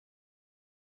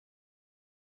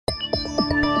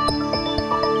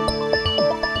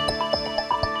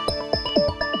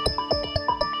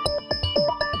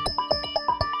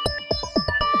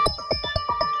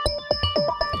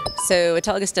So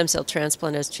autologous stem cell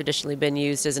transplant has traditionally been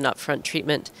used as an upfront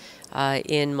treatment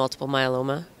in multiple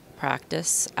myeloma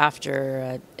practice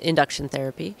after induction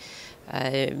therapy.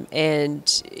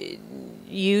 And it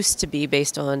used to be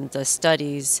based on the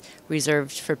studies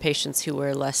reserved for patients who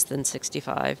were less than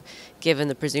 65, given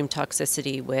the presumed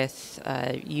toxicity with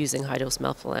using high-dose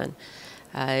melphalan.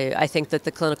 I think that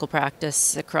the clinical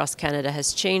practice across Canada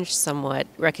has changed somewhat,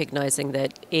 recognizing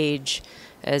that age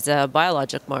as a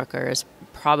biologic marker is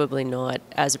probably not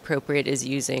as appropriate as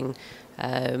using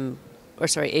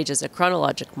age as a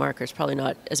chronologic marker is probably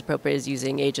not as appropriate as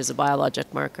using age as a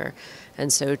biologic marker.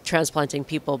 And so transplanting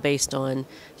people based on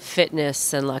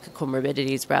fitness and lack of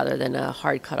comorbidities rather than a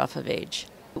hard cutoff of age.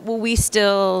 Well, we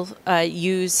still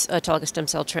use autologous stem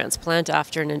cell transplant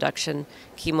after an induction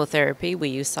chemotherapy. We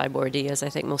use Cyborg-D, as I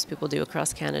think most people do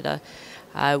across Canada.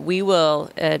 We will,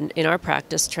 in our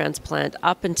practice, transplant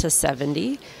up into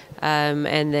 70,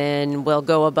 and then we'll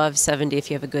go above 70 if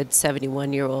you have a good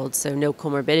 71-year-old. So no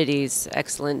comorbidities,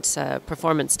 excellent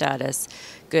performance status,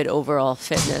 good overall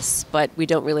fitness, but we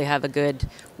don't really have a good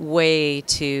way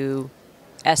to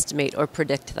estimate or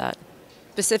predict that.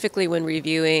 Specifically, when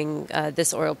reviewing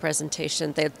this oral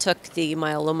presentation, they took the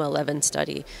Myeloma 11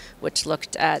 study, which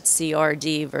looked at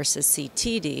CRD versus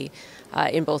CTD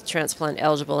in both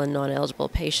transplant-eligible and non-eligible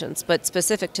patients. But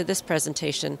specific to this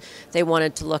presentation, they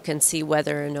wanted to look and see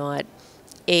whether or not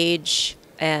age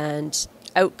and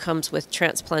outcomes with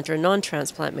transplant or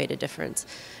non-transplant made a difference.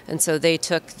 And so they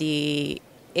took the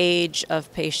age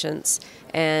of patients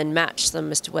and matched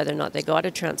them as to whether or not they got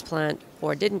a transplant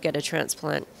or didn't get a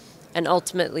transplant. And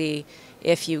ultimately,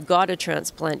 if you got a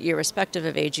transplant, irrespective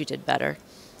of age, you did better.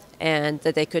 And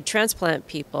that they could transplant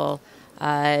people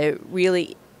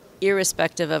really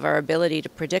irrespective of our ability to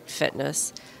predict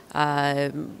fitness,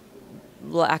 lack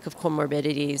of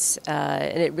comorbidities,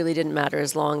 and it really didn't matter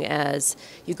as long as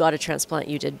you got a transplant,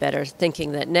 you did better,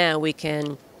 thinking that now we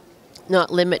can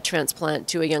not limit transplant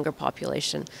to a younger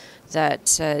population, that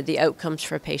the outcomes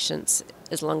for patients,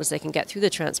 as long as they can get through the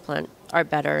transplant, are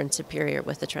better and superior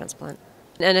with the transplant.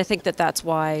 And I think that that's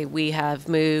why we have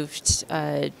moved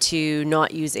to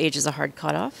not use age as a hard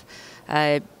cutoff.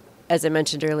 As I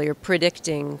mentioned earlier,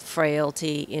 predicting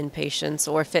frailty in patients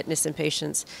or fitness in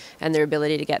patients and their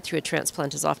ability to get through a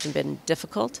transplant has often been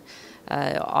difficult.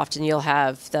 Often you'll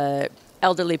have the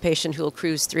elderly patient who will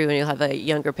cruise through and you'll have a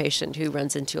younger patient who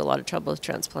runs into a lot of trouble with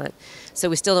transplant. So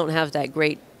we still don't have that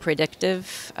great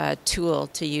predictive tool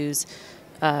to use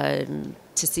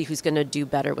to see who's going to do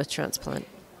better with transplant.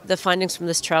 The findings from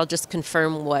this trial just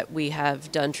confirm what we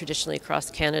have done traditionally across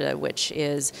Canada, which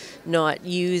is not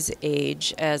use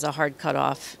age as a hard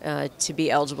cutoff to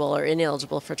be eligible or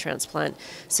ineligible for transplant.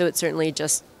 So it certainly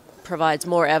just provides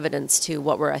more evidence to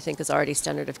what I think is already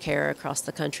standard of care across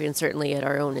the country and certainly at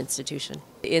our own institution.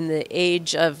 In the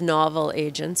age of novel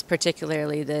agents,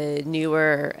 particularly the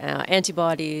newer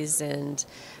antibodies and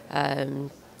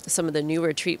some of the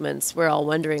newer treatments, we're all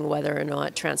wondering whether or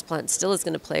not transplant still is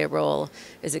going to play a role.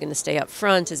 Is it going to stay up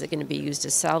front? Is it going to be used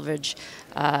as salvage?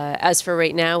 As for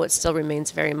right now, it still remains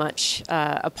very much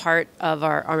a part of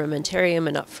our armamentarium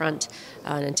and up front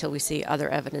until we see other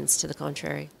evidence to the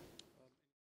contrary.